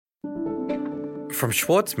From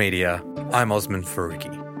Schwartz Media, I'm Osman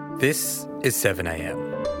Faruqi. This is 7am.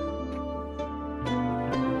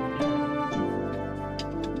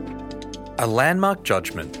 A landmark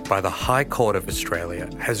judgment by the High Court of Australia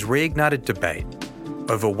has reignited debate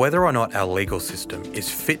over whether or not our legal system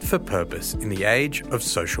is fit for purpose in the age of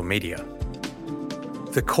social media.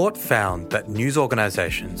 The court found that news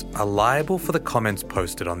organisations are liable for the comments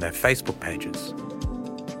posted on their Facebook pages.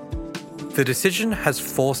 The decision has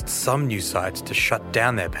forced some news sites to shut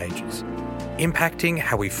down their pages, impacting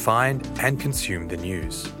how we find and consume the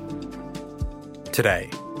news. Today,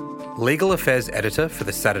 Legal Affairs Editor for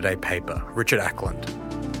the Saturday paper, Richard Ackland,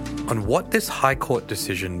 on what this High Court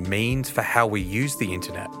decision means for how we use the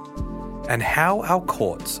internet and how our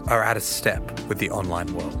courts are out of step with the online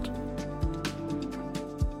world.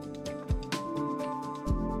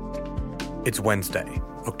 It's Wednesday,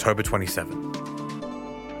 October 27.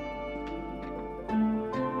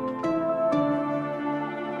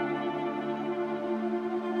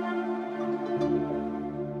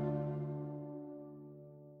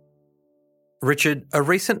 Richard, a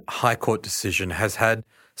recent High Court decision has had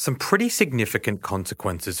some pretty significant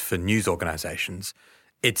consequences for news organisations.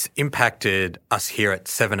 It's impacted us here at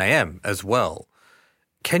 7am as well.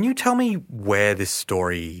 Can you tell me where this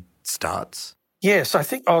story starts? Yes, I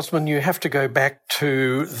think, Osman, you have to go back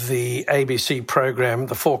to the ABC program,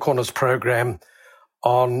 the Four Corners program,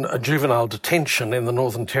 on a juvenile detention in the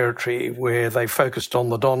Northern Territory, where they focused on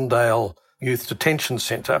the Dondale Youth Detention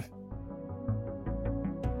Centre.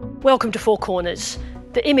 Welcome to Four Corners.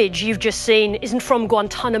 The image you've just seen isn't from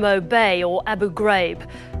Guantanamo Bay or Abu Ghraib,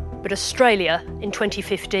 but Australia in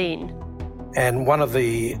 2015. And one of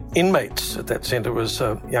the inmates at that centre was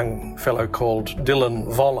a young fellow called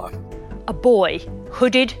Dylan Voller. A boy,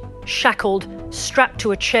 hooded, shackled, strapped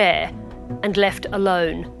to a chair, and left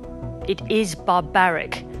alone. It is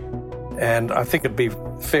barbaric. And I think it'd be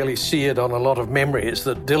fairly seared on a lot of memories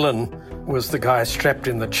that Dylan was the guy strapped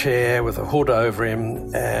in the chair with a hood over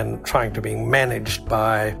him and trying to be managed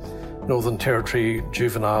by Northern Territory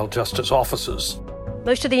juvenile justice officers.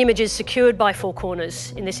 Most of the images secured by Four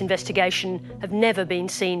Corners in this investigation have never been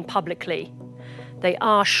seen publicly. They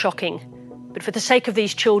are shocking, but for the sake of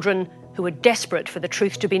these children who are desperate for the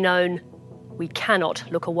truth to be known, we cannot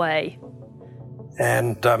look away.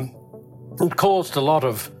 And it caused a lot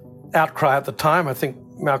of outcry at the time. I think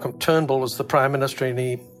Malcolm Turnbull was the Prime Minister and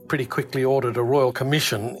he pretty quickly ordered a royal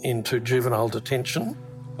commission into juvenile detention.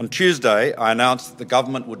 On Tuesday, I announced that the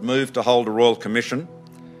government would move to hold a royal commission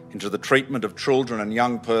into the treatment of children and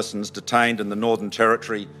young persons detained in the Northern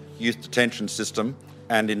Territory Youth Detention System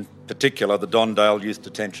and in particular the Dondale Youth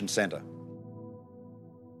Detention Centre.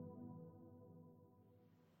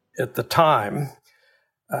 At the time,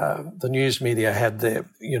 the news media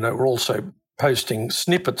were also posting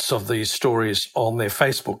snippets of these stories on their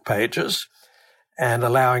Facebook pages and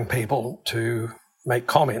allowing people to make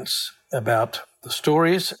comments about the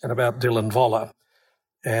stories and about Dylan Voller.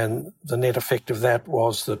 And the net effect of that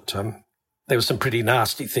was that there were some pretty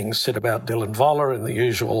nasty things said about Dylan Voller in the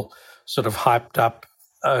usual sort of hyped up,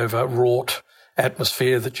 overwrought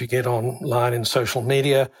atmosphere that you get online in social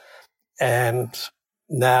media. And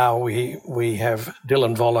now we have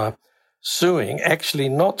Dylan Voller suing, actually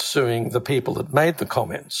not suing the people that made the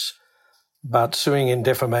comments, but suing in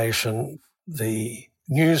defamation the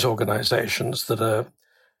news organisations that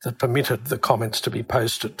permitted the comments to be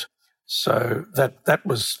posted. So that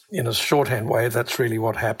was, in a shorthand way, that's really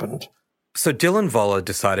what happened. So Dylan Voller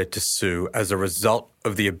decided to sue as a result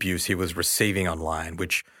of the abuse he was receiving online,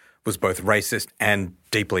 which was both racist and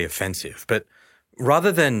deeply offensive. But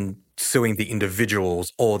rather than suing the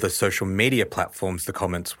individuals or the social media platforms the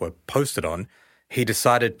comments were posted on, he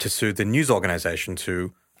decided to sue the news organisations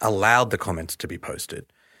who allowed the comments to be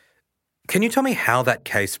posted. Can you tell me how that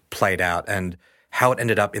case played out and how it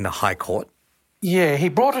ended up in the High Court? Yeah, he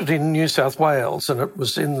brought it in New South Wales and it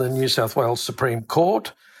was in the New South Wales Supreme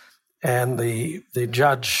Court, and the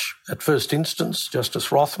judge at first instance,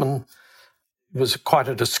 Justice Rothman, was quite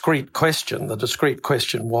a discreet question. The discreet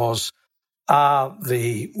question was, are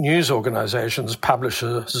the news organisations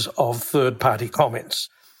publishers of third-party comments?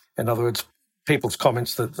 In other words, people's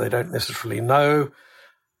comments that they don't necessarily know,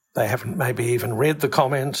 they haven't maybe even read the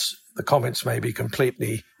comments may be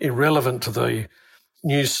completely irrelevant to the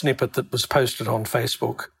news snippet that was posted on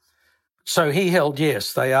Facebook. So he held,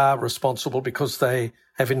 yes, they are responsible because they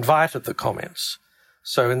have invited the comments.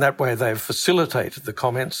 So in that way, they've facilitated the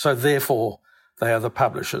comments, so therefore they are the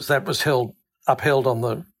publishers. That was upheld on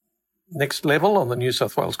the next level, on the New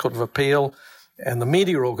South Wales Court of Appeal, and the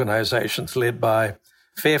media organisations led by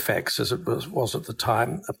Fairfax, as it was at the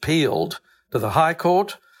time, appealed to the High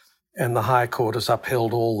Court, and the High Court has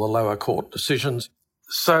upheld all the lower court decisions.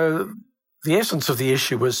 So the essence of the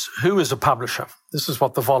issue was, who is a publisher? This is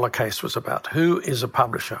what the Voller case was about. Who is a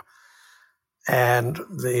publisher? And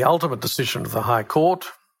the ultimate decision of the High Court,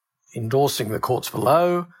 endorsing the courts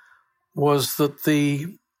below, was that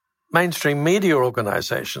the mainstream media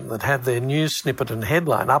organisation that had their news snippet and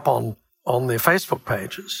headline up on their Facebook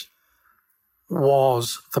pages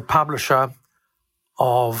was the publisher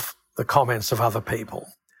of the comments of other people.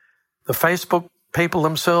 The Facebook people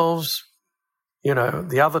themselves,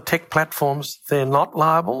 the other tech platforms, they're not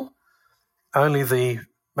liable, only the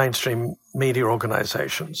mainstream media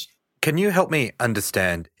organisations. Can you help me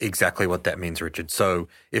understand exactly what that means, Richard? So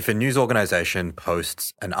if a news organisation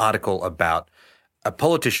posts an article about a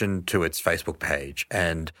politician to its Facebook page,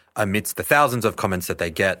 and amidst the thousands of comments that they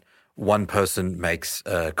get, one person makes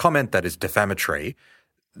a comment that is defamatory,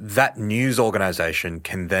 that news organisation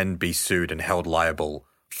can then be sued and held liable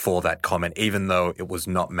for that comment, even though it was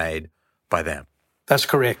not made by them. That's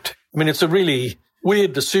correct. I mean, it's a really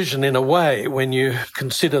weird decision in a way when you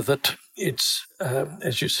consider that it's,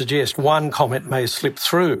 as you suggest, one comment may slip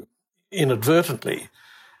through inadvertently,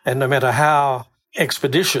 and no matter how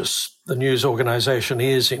expeditious the news organisation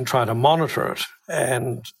is in trying to monitor it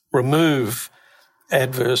and remove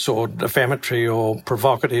adverse or defamatory or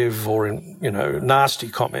provocative or, nasty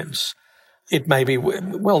comments, it may be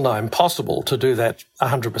well nigh impossible to do that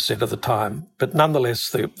 100% of the time. But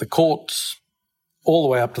nonetheless, the courts, all the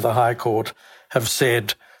way up to the High Court, have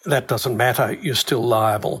said that doesn't matter, you're still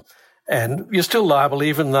liable. And you're still liable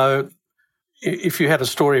even though if you had a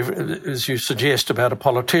story, as you suggest, about a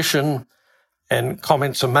politician and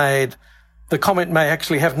comments are made, the comment may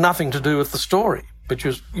actually have nothing to do with the story, but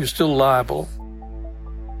you're still liable.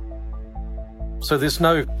 So there's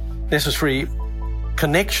no necessary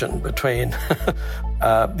connection between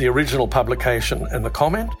the original publication and the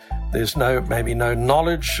comment. There's maybe no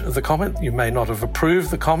knowledge of the comment. You may not have approved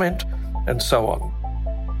the comment, and so on.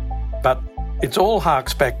 But it all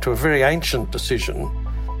harks back to a very ancient decision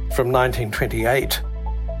from 1928.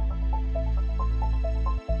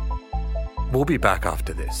 We'll be back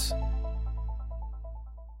after this.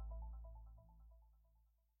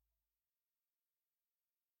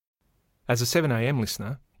 As a 7am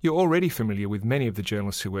listener, you're already familiar with many of the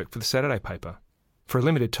journalists who work for the Saturday Paper. For a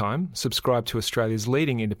limited time, subscribe to Australia's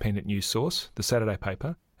leading independent news source, the Saturday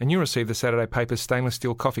Paper, and you'll receive the Saturday Paper's stainless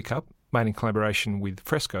steel coffee cup, made in collaboration with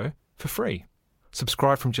Fresco, for free.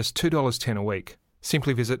 Subscribe from just $2.10 a week.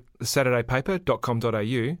 Simply visit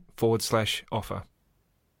thesaturdaypaper.com.au/offer.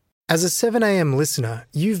 As a 7am listener,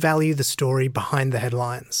 you value the story behind the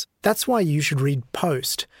headlines. That's why you should read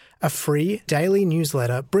Post, a free daily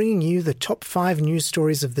newsletter bringing you the top 5 news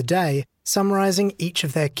stories of the day, summarising each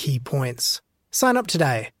of their key points. Sign up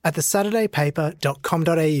today at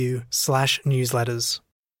thesaturdaypaper.com.au/newsletters.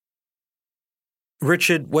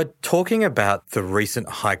 Richard, we're talking about the recent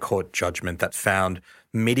High Court judgment that found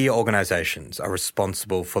media organisations are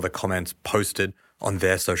responsible for the comments posted on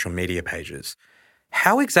their social media pages.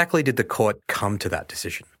 How exactly did the court come to that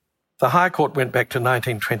decision? The High Court went back to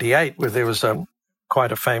 1928, where there was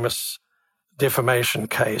quite a famous defamation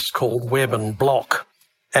case called Webb and Block.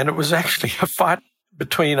 And it was actually a fight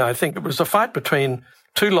between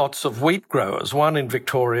two lots of wheat growers, one in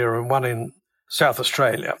Victoria and one in South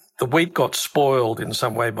Australia. The wheat got spoiled in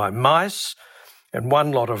some way by mice, and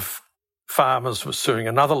one lot of farmers was suing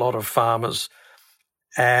another lot of farmers.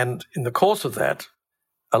 And in the course of that,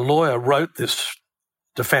 a lawyer wrote this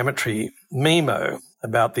defamatory memo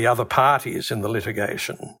about the other parties in the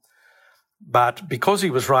litigation. But because he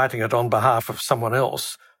was writing it on behalf of someone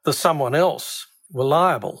else, the someone else were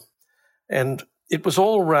liable. And it was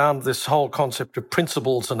all around this whole concept of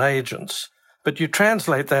principals and agents. But you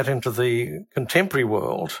translate that into the contemporary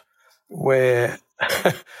world where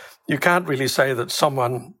you can't really say that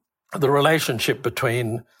the relationship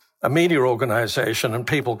between a media organisation and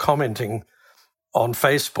people commenting on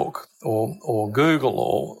Facebook or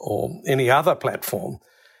Google or any other platform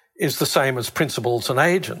is the same as principals and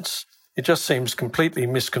agents. It just seems completely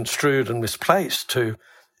misconstrued and misplaced to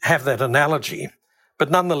have that analogy.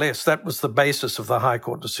 But nonetheless, that was the basis of the High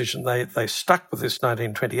Court decision. They stuck with this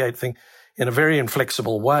 1928 thing in a very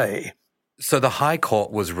inflexible way. So the High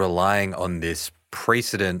Court was relying on this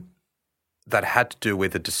precedent that had to do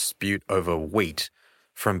with a dispute over wheat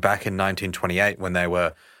from back in 1928 when they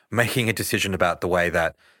were making a decision about the way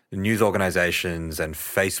that news organisations and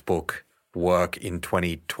Facebook work in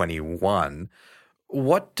 2021.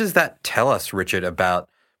 What does that tell us, Richard, about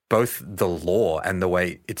both the law and the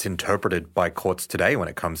way it's interpreted by courts today when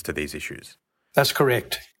it comes to these issues? That's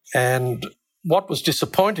correct. And what was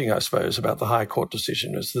disappointing, I suppose, about the High Court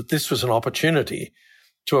decision is that this was an opportunity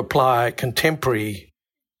to apply contemporary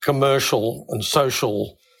commercial and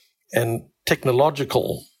social and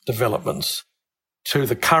technological developments to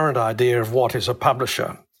the current idea of what is a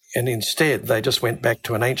publisher. And instead, they just went back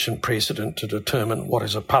to an ancient precedent to determine what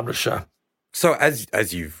is a publisher. So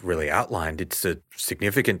as you've really outlined, it's a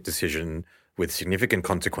significant decision with significant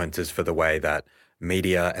consequences for the way that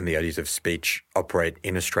media and the ideas of speech operate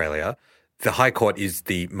in Australia. The High Court is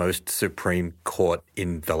the most supreme court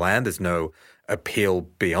in the land. There's no appeal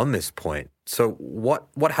beyond this point. So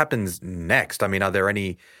what happens next? I mean, are there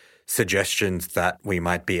any suggestions that we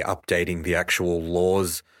might be updating the actual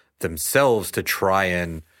laws themselves to try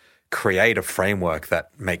and create a framework that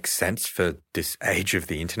makes sense for this age of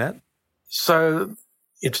the internet? So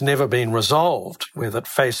it's never been resolved whether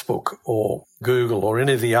Facebook or Google or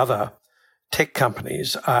any of the other tech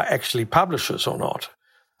companies are actually publishers or not.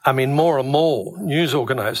 I mean, more and more news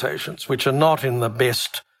organisations, which are not in the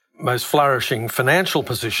best, most flourishing financial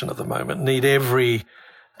position at the moment, need every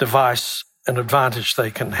device and advantage they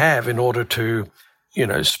can have in order to,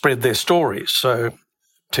 spread their stories. So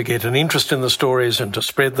to get an interest in the stories and to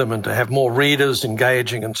spread them and to have more readers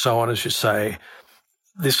engaging and so on, as you say,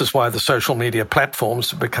 this is why the social media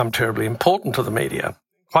platforms have become terribly important to the media.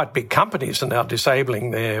 Quite big companies are now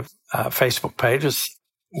disabling their Facebook pages.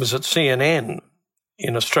 Was it CNN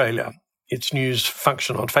in Australia? Its news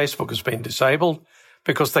function on Facebook has been disabled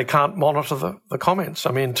because they can't monitor the comments.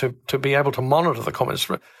 I mean, to be able to monitor the comments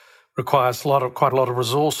requires quite a lot of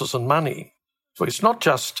resources and money. So it's not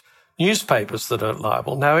just newspapers that are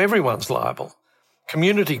liable. Now everyone's liable.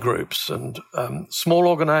 Community groups and small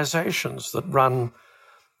organisations that run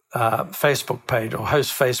Facebook page or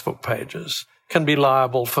host Facebook pages can be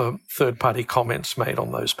liable for third-party comments made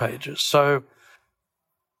on those pages. So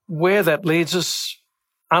where that leads us,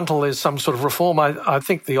 until there's some sort of reform, I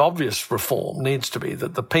think the obvious reform needs to be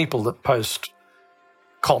that the people that post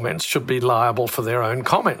comments should be liable for their own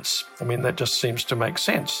comments. I mean, that just seems to make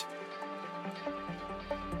sense.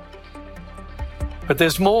 But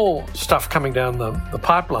there's more stuff coming down the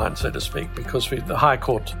pipeline, so to speak, because the High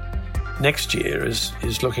Court next year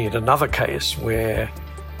is looking at another case where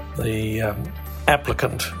the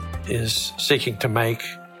applicant is seeking to make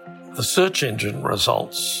the search engine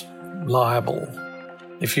results liable.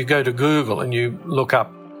 If you go to Google and you look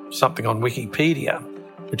up something on Wikipedia,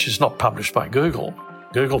 which is not published by Google,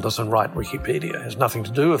 Google doesn't write Wikipedia, it has nothing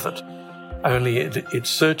to do with it, only its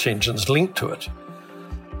search engines link to it.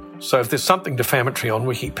 So if there's something defamatory on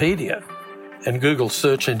Wikipedia and Google's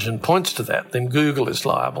search engine points to that, then Google is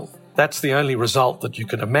liable. That's the only result that you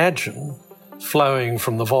could imagine flowing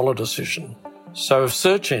from the Voller decision. So if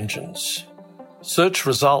search engines, search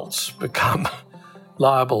results become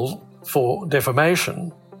liable for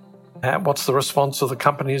defamation, what's the response of the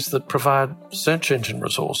companies that provide search engine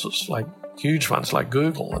resources, like huge ones like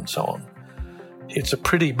Google and so on? It's a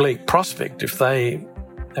pretty bleak prospect if they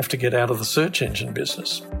have to get out of the search engine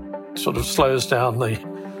business. It sort of slows down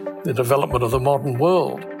the development of the modern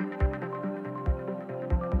world.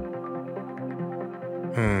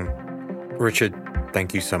 Richard,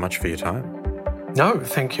 thank you so much for your time. No,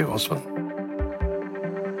 thank you, Osman.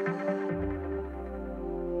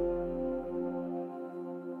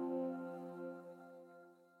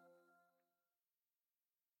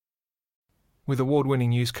 With award-winning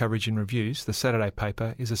news coverage and reviews, The Saturday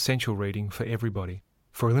Paper is essential reading for everybody.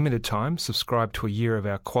 For a limited time, subscribe to a year of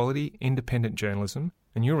our quality, independent journalism,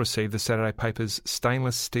 and you'll receive The Saturday Paper's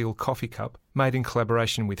stainless steel coffee cup, made in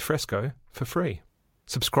collaboration with Fresco, for free.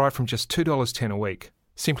 Subscribe from just $2.10 a week.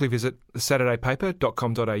 Simply visit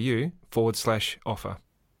thesaturdaypaper.com.au/offer.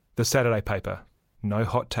 The Saturday Paper. No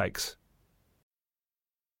hot takes.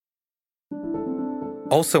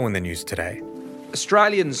 Also in the news today,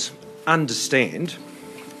 Australians understand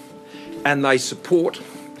and they support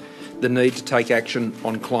the need to take action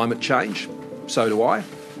on climate change. So do I.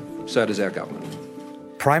 So does our government.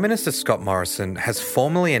 Prime Minister Scott Morrison has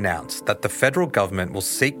formally announced that the federal government will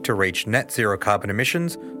seek to reach net zero carbon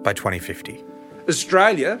emissions by 2050.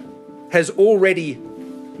 Australia has already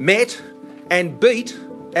met and beat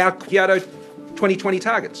our Kyoto 2020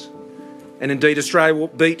 targets. And indeed, Australia will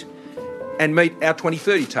beat and meet our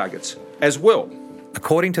 2030 targets as well.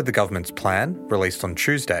 According to the government's plan, released on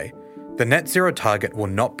Tuesday, the net zero target will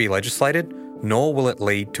not be legislated, nor will it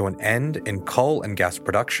lead to an end in coal and gas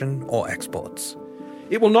production or exports.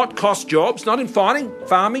 It will not cost jobs, not in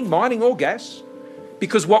farming, mining or gas,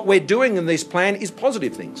 because what we're doing in this plan is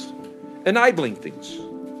positive things, enabling things.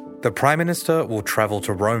 The Prime Minister will travel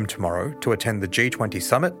to Rome tomorrow to attend the G20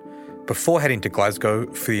 summit before heading to Glasgow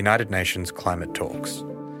for the United Nations climate talks.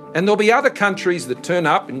 And there'll be other countries that turn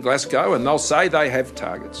up in Glasgow and they'll say they have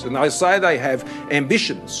targets and they'll say they have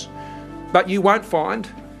ambitions, but you won't find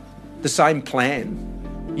the same plan.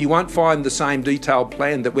 You won't find the same detailed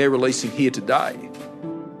plan that we're releasing here today.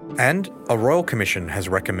 And a Royal Commission has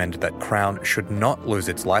recommended that Crown should not lose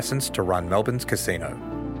its licence to run Melbourne's casino.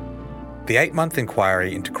 The 8-month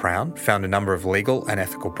inquiry into Crown found a number of legal and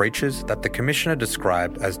ethical breaches that the Commissioner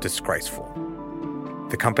described as disgraceful.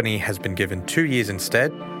 The company has been given 2 years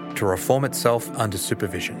instead to reform itself under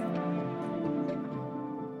supervision.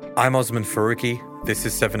 I'm Osman Faruqi, this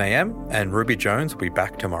is 7am, and Ruby Jones will be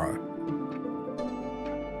back tomorrow.